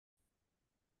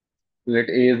Let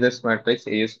A is this matrix,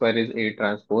 A square is A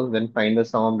transpose, then find the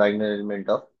sum of diagonal element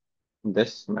of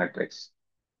this matrix.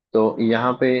 तो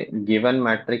यहाँ पे given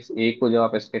matrix A को जब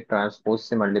आप इसके transpose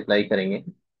से मल्टीप्लाई करेंगे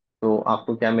तो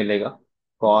आपको क्या मिलेगा?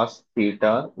 Cos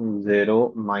theta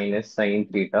 0 - sine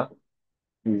theta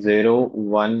 0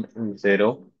 1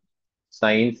 0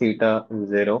 sine theta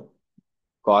 0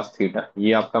 cos theta,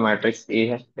 ये आपका मैट्रिक्स ए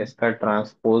है। इसका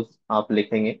ट्रांसपोज आप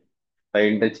लिखेंगे by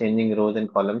interchanging rose and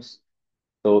columns.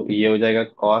 तो ये हो जाएगा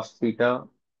cos theta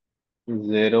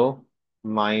 0 -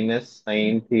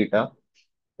 sine theta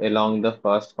along the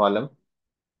first column,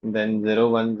 then 0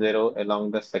 1 0 along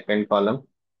the second column,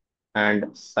 and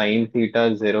sin theta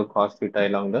 0 cos theta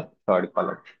along the third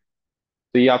column.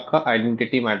 तो ये आपका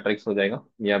आइडेंटिटी मैट्रिक्स हो जाएगा,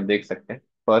 ये आप देख सकते हैं।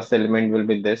 First element will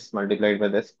be this multiplied by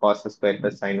this cos square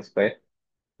plus sin square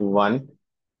 1,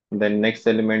 then next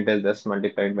element is this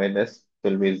multiplied by this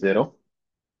will be 0,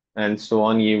 and so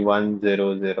on, ये 1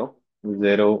 0 0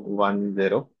 0 1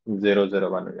 0 0 0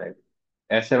 1 हो जाएगा।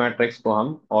 ऐसे मैट्रिक्स को हम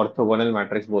ऑर्थोगोनल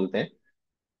मैट्रिक्स बोलते हैं,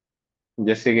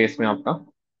 जैसे कि इसमें आपका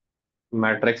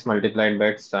matrix multiplied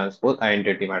by transpose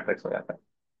identity matrix हो जाता है।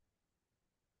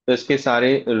 तो इसके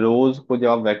सारे रोज को जब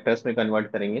आप वेक्टर्स में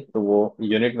कन्वर्ट करेंगे तो वो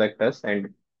unit vectors and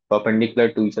perpendicular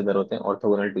to each other होते हैं,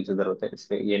 ऑर्थोगोनल टू ईच अदर होते हैं,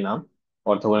 इसलिए ये नाम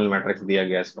ऑर्थोगोनल मैट्रिक्स दिया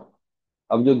गया है इसको।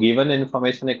 अब जो गिवन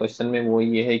इन्फॉर्मेशन है क्वेश्चन में वो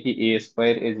ये है कि ए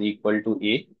square is equal to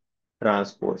A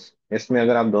transpose. इसमें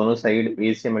अगर आप दोनों साइड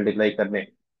ए से मल्टीप्लाई कर दें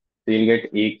तो you get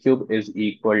A cube is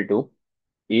equal to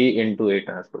A into A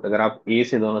transpose, अगर आप ए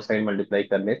से दोनों साइड मल्टीप्लाई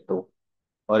कर लें तो।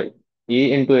 और ए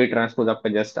इंटू ए ट्रांसपोज आपका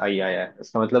जस्ट आई आया है,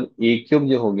 इसका मतलब ए क्यूब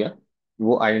जो हो गया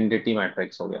वो आइडेंटिटी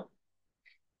मैट्रिक्स हो गया।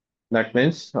 दैट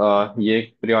मीन्स ये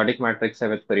एक पीरियोडिक मैट्रिक्स है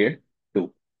विद पीरियड 2।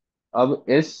 अब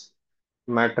इस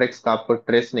मैट्रिक्स का आपको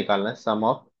ट्रेस निकालना है, सम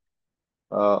ऑफ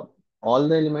ऑल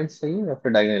द एलिमेंट्स चाहिए या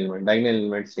फिर डायगोनल एलिमेंट, डायगोनल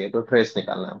एलिमेंट्स चाहिए तो ट्रेस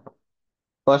निकालना है आपको।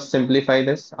 फर्स्ट सिंप्लीफाई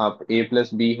दिस, आप ए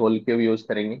plus B whole cube use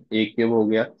करेंगे। ए क्यूब हो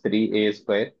गया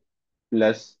 3a²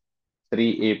 प्लस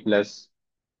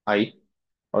 3a+i,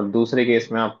 और दूसरे केस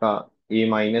में आपका a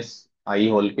 - i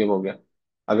होल क्यूब हो गया।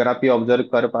 अगर आप ये ऑब्जर्व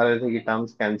कर पा रहे थे कि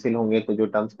टर्म्स कैंसिल होंगे तो जो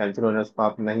टर्म्स कैंसिल हो रहे हैं उसको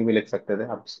आप नहीं भी लिख सकते थे,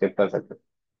 आप स्किप कर सकते थे।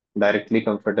 डायरेक्टली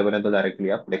कंफर्टेबल है तो डायरेक्टली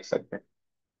आप लिख सकते हैं।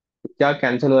 तो क्या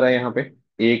कैंसिल हो रहा है यहाँ पे?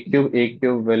 ए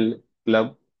क्यूब विल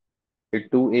क्लब, फिर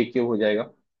 2a³ हो जाएगा,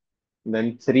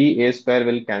 then 3a²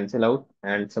 will cancel out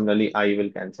and similarly I will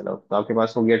cancel out. तो आपके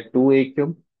पास हो गया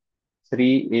 2a³,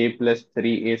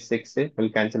 3a+3a 6 will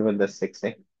cancel with the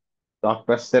 6a, तो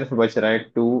आपका सिर्फ बच रहा है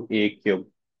 2a³।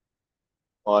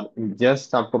 और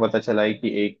जस्ट आपको पता चला है कि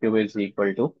ए cube is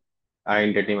equal to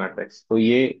identity matrix. तो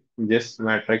ये जिस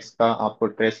मैट्रिक्स का आपको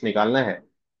ट्रेस निकालना है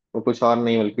वो कुछ और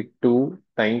नहीं बल्कि 2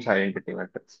 times identity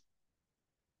matrix.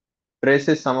 Trace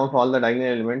is some of all the diagonal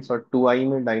elements, और 2i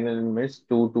में डायगोनल एलिमेंट्स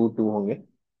 2 2 2 होंगे,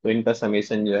 तो इनका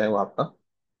समेशन जो है वो आपका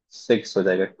 6 हो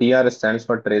जाएगा। TR stands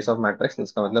for trace of matrix,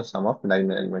 इसका मतलब सम ऑफ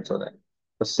डायगोनल एलिमेंट्स हो जाएगा।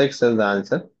 तो 6 is the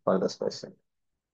answer for this question.